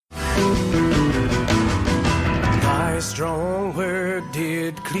Thy strong word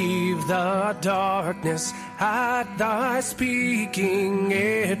did cleave the darkness. At thy speaking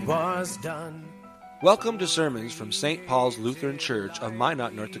it was done. Welcome to sermons from St. Paul's Lutheran Church of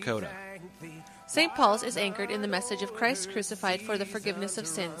Minot, North Dakota. St. Paul's is anchored in the message of Christ crucified for the forgiveness of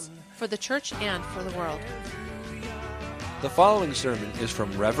sins, for the church and for the world. The following sermon is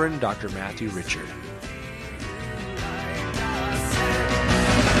from Reverend Dr. Matthew Richard.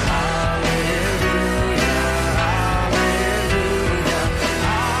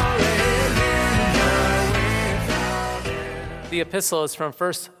 The epistle is from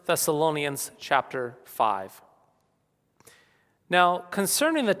 1 Thessalonians chapter 5. Now,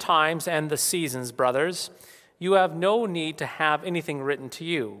 concerning the times and the seasons, brothers, you have no need to have anything written to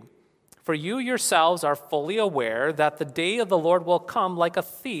you. For you yourselves are fully aware that the day of the Lord will come like a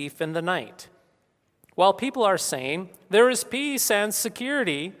thief in the night. While people are saying, there is peace and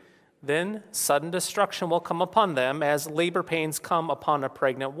security, then sudden destruction will come upon them as labor pains come upon a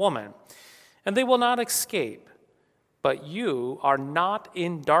pregnant woman, and they will not escape. But you are not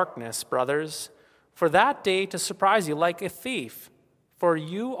in darkness, brothers, for that day to surprise you like a thief. For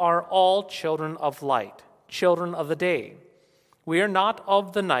you are all children of light, children of the day. We are not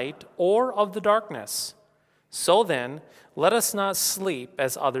of the night or of the darkness. So then, let us not sleep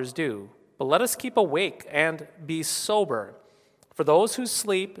as others do, but let us keep awake and be sober. For those who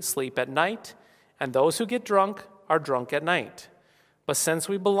sleep, sleep at night, and those who get drunk are drunk at night. But since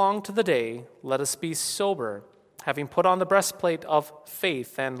we belong to the day, let us be sober, having put on the breastplate of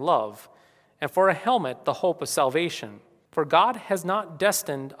faith and love, and for a helmet the hope of salvation. For God has not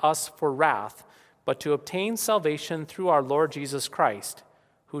destined us for wrath, but to obtain salvation through our Lord Jesus Christ,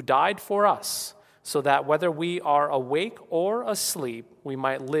 who died for us, so that whether we are awake or asleep, we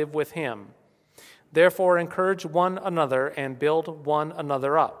might live with him. Therefore encourage one another and build one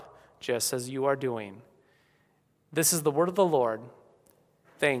another up, just as you are doing. This is the word of the Lord.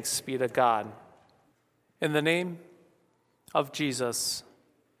 Thanks be to God. In the name of Jesus,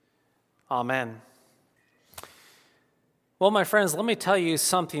 amen. Well, my friends, let me tell you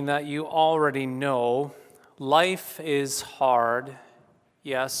something that you already know. Life is hard.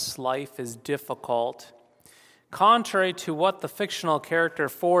 Yes, life is difficult. Contrary to what the fictional character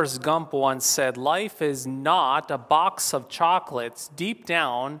Forrest Gump once said, life is not a box of chocolates. Deep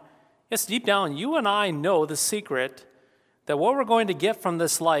down, you and I know the secret that what we're going to get from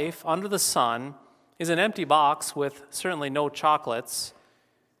this life under the sun is an empty box with certainly no chocolates.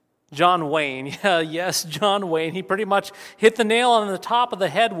 John Wayne, John Wayne, he pretty much hit the nail on the top of the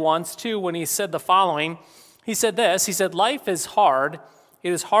head once, too, when he said the following. He said this, he said, life is hard.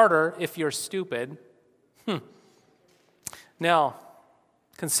 It is harder if you're stupid. Now,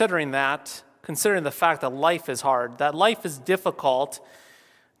 considering the fact that life is hard, that life is difficult,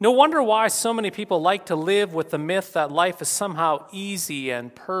 no wonder why so many people like to live with the myth that life is somehow easy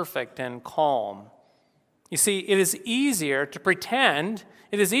and perfect and calm. You see, it is easier to pretend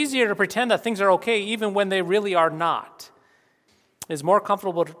that things are okay even when they really are not. It is more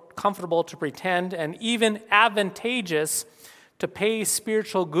comfortable to pretend and even advantageous to pay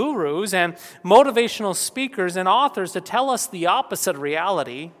spiritual gurus and motivational speakers and authors to tell us the opposite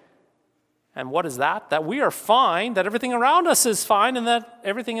reality. And what is that? That we are fine, that everything around us is fine, and that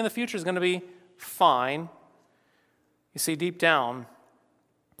everything in the future is going to be fine. You see, deep down,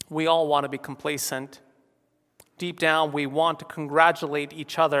 we all want to be complacent. Deep down, we want to congratulate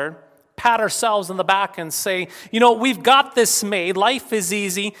each other, pat ourselves on the back and say, we've got this made. Life is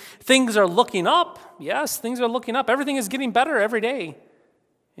easy. Things are looking up. Yes, things are looking up. Everything is getting better every day.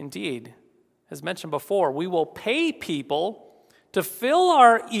 Indeed, as mentioned before, we will pay people to fill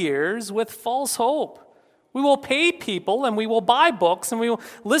our ears with false hope. We will pay people and we will buy books and we will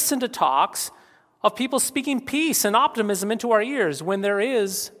listen to talks of people speaking peace and optimism into our ears when there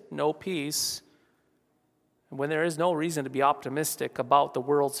is no peace. When there is no reason to be optimistic about the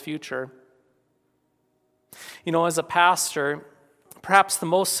world's future. As a pastor, perhaps the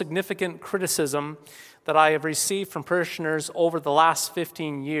most significant criticism that I have received from parishioners over the last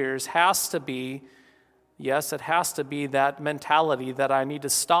 15 years has to be that mentality that I need to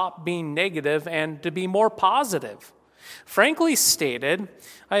stop being negative and to be more positive. Frankly stated,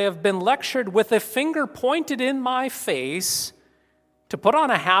 I have been lectured with a finger pointed in my face to put on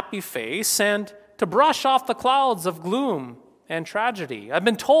a happy face and to brush off the clouds of gloom and tragedy. I've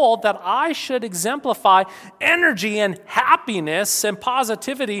been told that I should exemplify energy and happiness and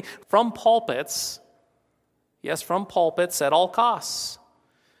positivity from pulpits. Yes, from pulpits at all costs.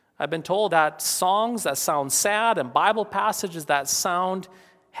 I've been told that songs that sound sad and Bible passages that sound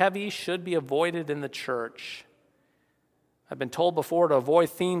heavy should be avoided in the church. I've been told before to avoid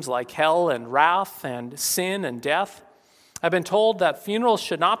themes like hell and wrath and sin and death. I've been told that funerals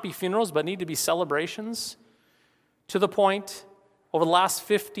should not be funerals but need to be celebrations. To the point, over the last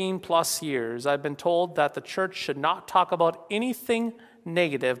 15 plus years, I've been told that the church should not talk about anything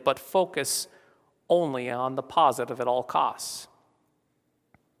negative but focus only on the positive at all costs.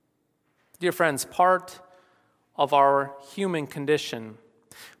 Dear friends, part of our human condition,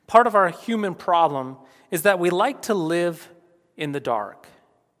 part of our human problem is that we like to live in the dark.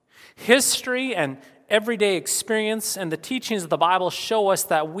 History and everyday experience and the teachings of the Bible show us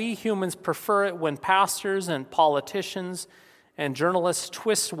that we humans prefer it when pastors and politicians and journalists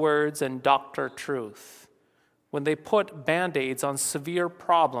twist words and doctor truth, when they put Band-Aids on severe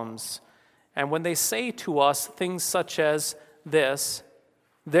problems, and when they say to us things such as this: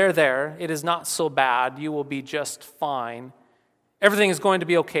 there, it is not so bad, you will be just fine. Everything is going to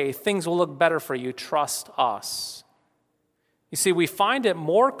be okay, things will look better for you, trust us. You see, we find it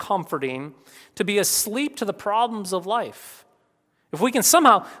more comforting to be asleep to the problems of life. If we can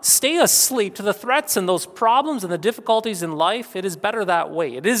somehow stay asleep to the threats and those problems and the difficulties in life, it is better that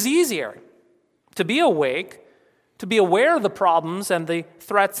way. It is easier to be awake, to be aware of the problems and the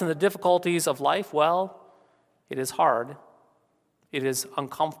threats and the difficulties of life. Well, it is hard. It is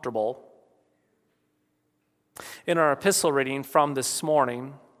uncomfortable. In our epistle reading from this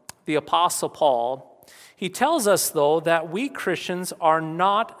morning, the Apostle Paul, he tells us, though, that we Christians are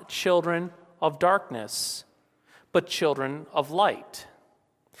not children of darkness, but children of light.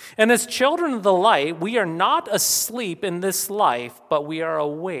 And as children of the light, we are not asleep in this life, but we are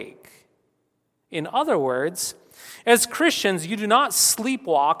awake. In other words, as Christians, you do not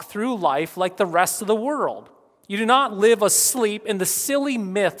sleepwalk through life like the rest of the world. You do not live asleep in the silly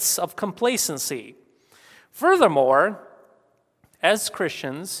myths of complacency. Furthermore, as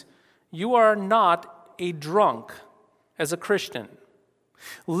Christians, you are not a drunk as a Christian.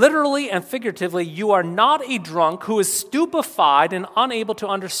 Literally and figuratively, you are not a drunk who is stupefied and unable to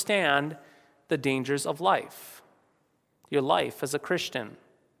understand the dangers of life. Your life as a Christian,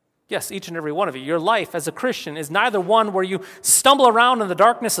 yes, each and every one of you, your life as a Christian is neither one where you stumble around in the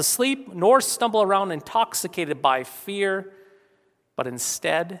darkness asleep, nor stumble around intoxicated by fear, but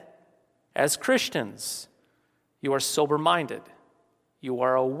instead, as Christians, you are sober-minded, you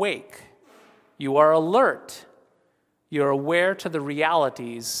are awake, you are alert, you are aware to the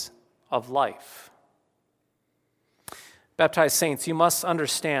realities of life. Baptized saints, you must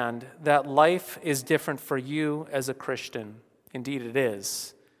understand that life is different for you as a Christian. Indeed, it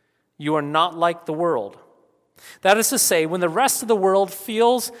is. You are not like the world. That is to say, when the rest of the world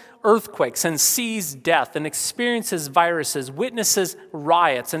feels earthquakes and sees death and experiences viruses, witnesses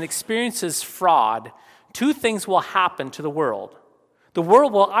riots, and experiences fraud, two things will happen to the world. The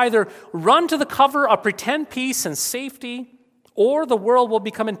world will either run to the cover of pretend peace and safety, or the world will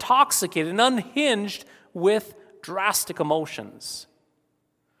become intoxicated and unhinged with drastic emotions.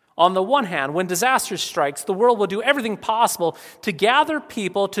 On the one hand, when disaster strikes, the world will do everything possible to gather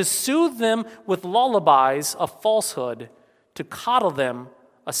people, to soothe them with lullabies of falsehood, to coddle them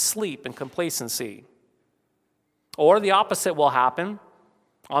asleep in complacency. Or the opposite will happen.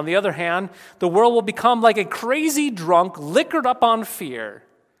 On the other hand, the world will become like a crazy drunk liquored up on fear,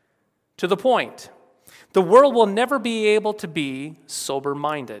 to the point the world will never be able to be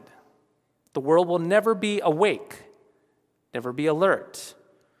sober-minded. The world will never be awake, never be alert,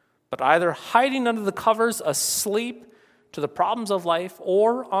 but either hiding under the covers, asleep to the problems of life,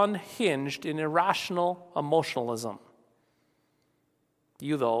 or unhinged in irrational emotionalism.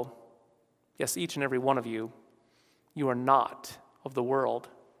 You, though, yes, each and every one of you, you are not of the world.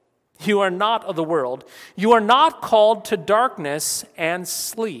 You are not of the world. You are not called to darkness and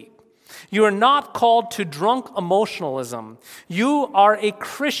sleep. You are not called to drunk emotionalism. You are a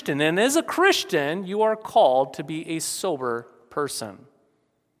Christian, and as a Christian, you are called to be a sober person.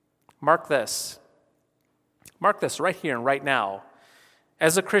 Mark this. Mark this right here and right now.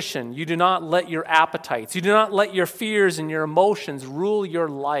 As a Christian, you do not let your appetites, you do not let your fears and your emotions rule your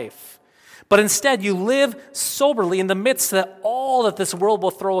life. But instead, you live soberly in the midst of all that this world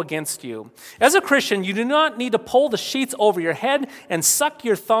will throw against you. As a Christian, you do not need to pull the sheets over your head and suck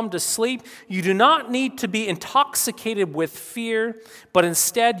your thumb to sleep. You do not need to be intoxicated with fear, but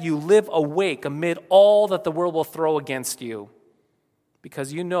instead you live awake amid all that the world will throw against you.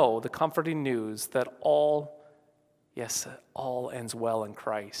 Because you know the comforting news that all ends well in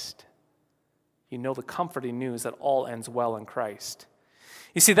Christ. You know the comforting news that all ends well in Christ.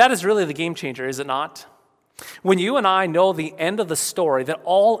 You see, that is really the game changer, is it not? When you and I know the end of the story, that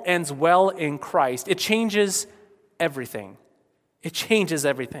all ends well in Christ, it changes everything. It changes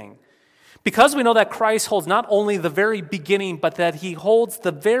everything. Because we know that Christ holds not only the very beginning, but that he holds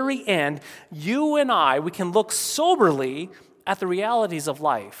the very end, you and I, we can look soberly at the realities of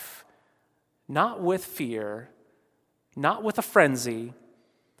life, not with fear, not with a frenzy,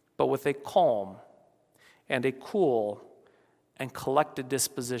 but with a calm and a cool and collected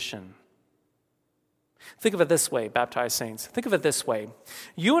disposition. Think of it this way, baptized saints. Think of it this way.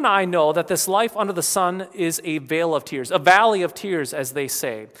 You and I know that this life under the sun is a vale of tears, a valley of tears, as they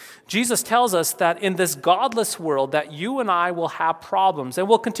say. Jesus tells us that in this godless world that you and I will have problems and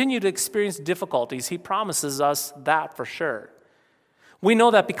will continue to experience difficulties. He promises us that for sure. We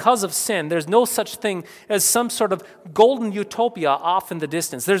know that because of sin, there's no such thing as some sort of golden utopia off in the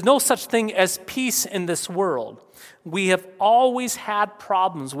distance. There's no such thing as peace in this world. We have always had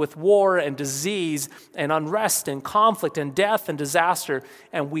problems with war and disease and unrest and conflict and death and disaster,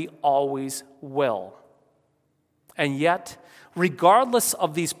 and we always will. And yet, regardless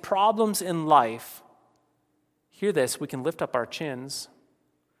of these problems in life, hear this, we can lift up our chins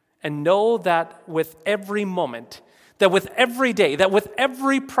and know that with every moment, that with every day, that with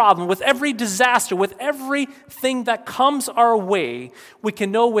every problem, with every disaster, with everything that comes our way, we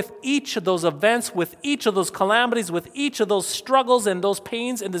can know with each of those events, with each of those calamities, with each of those struggles and those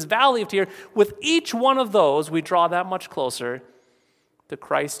pains in this valley of tears, with each one of those, we draw that much closer to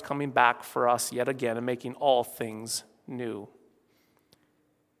Christ coming back for us yet again and making all things new.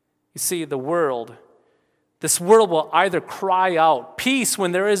 You see, this world will either cry out peace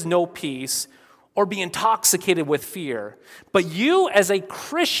when there is no peace, or be intoxicated with fear. But you, as a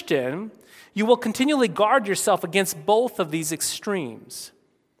Christian, you will continually guard yourself against both of these extremes.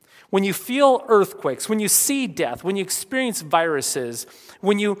 When you feel earthquakes, when you see death, when you experience viruses,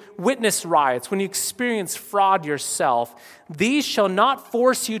 when you witness riots, when you experience fraud yourself, these shall not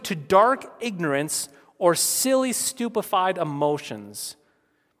force you to dark ignorance or silly, stupefied emotions,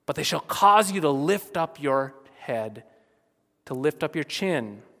 but they shall cause you to lift up your head, to lift up your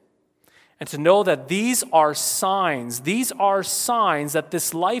chin, and to know that these are signs that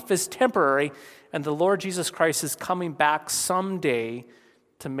this life is temporary and the Lord Jesus Christ is coming back someday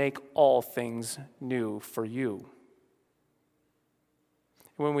to make all things new for you.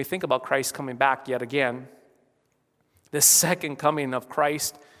 When we think about Christ coming back yet again, this second coming of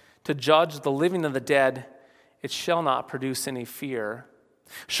Christ to judge the living and the dead, it shall not produce any fear.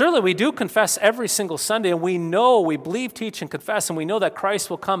 Surely we do confess every single Sunday, and we believe, teach, and confess, and we know that Christ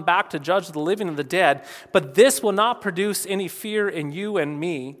will come back to judge the living and the dead, but this will not produce any fear in you and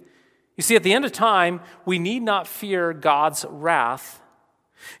me. You see, at the end of time, we need not fear God's wrath.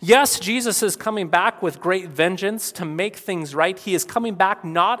 Yes, Jesus is coming back with great vengeance to make things right. He is coming back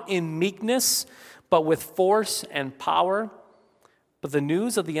not in meekness, but with force and power. But the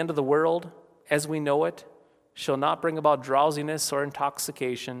news of the end of the world, as we know it, shall not bring about drowsiness or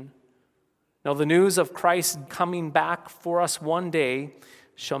intoxication. No, the news of Christ coming back for us one day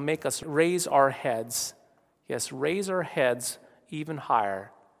shall make us raise our heads. Yes, raise our heads even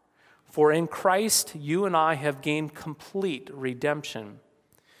higher. For in Christ, you and I have gained complete redemption.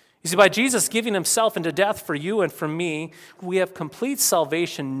 You see, by Jesus giving himself into death for you and for me, we have complete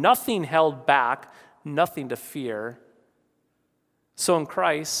salvation, nothing held back, nothing to fear. So in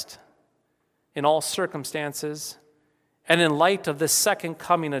Christ, in all circumstances, and in light of this second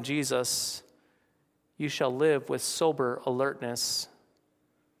coming of Jesus, you shall live with sober alertness.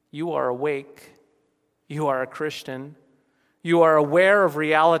 You are awake. You are a Christian. You are aware of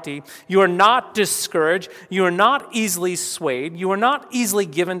reality. You are not discouraged. You are not easily swayed. You are not easily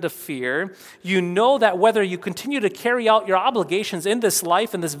given to fear. You know that whether you continue to carry out your obligations in this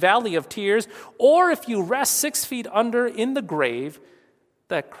life, in this valley of tears, or if you rest 6 feet under in the grave,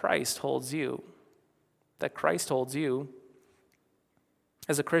 that Christ holds you. That Christ holds you.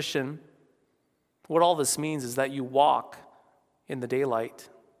 As a Christian, what all this means is that you walk in the daylight.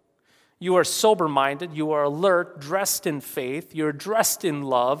 You are sober-minded, you are alert, dressed in faith, you're dressed in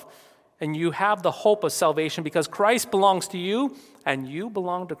love, and you have the hope of salvation because Christ belongs to you and you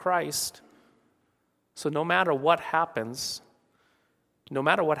belong to Christ. So no matter what happens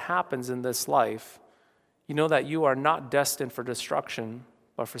in this life, you know that you are not destined for destruction,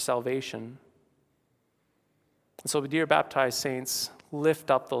 but for salvation. And so, dear baptized saints, lift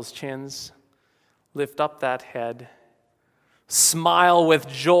up those chins, lift up that head, smile with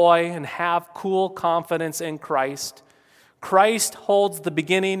joy, and have cool confidence in Christ. Christ holds the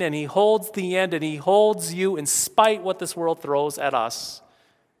beginning, and he holds the end, and he holds you in spite what this world throws at us.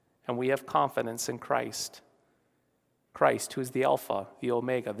 And we have confidence in Christ. Christ, who is the Alpha, the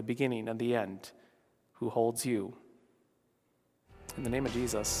Omega, the beginning and the end, who holds you. In the name of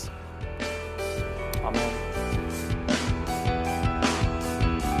Jesus, amen.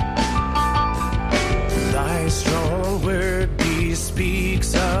 strong word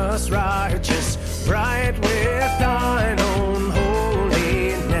bespeaks us righteous, bright with thine own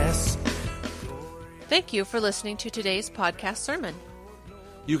holiness. Thank you for listening to today's podcast sermon.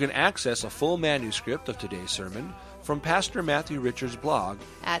 You can access a full manuscript of today's sermon from Pastor Matthew Richard's blog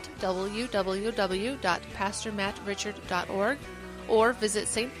at www.pastormattrichard.org or visit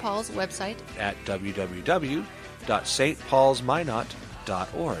St. Paul's website at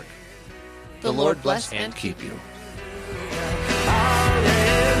www.stpaulsminot.org. The Lord bless and keep you.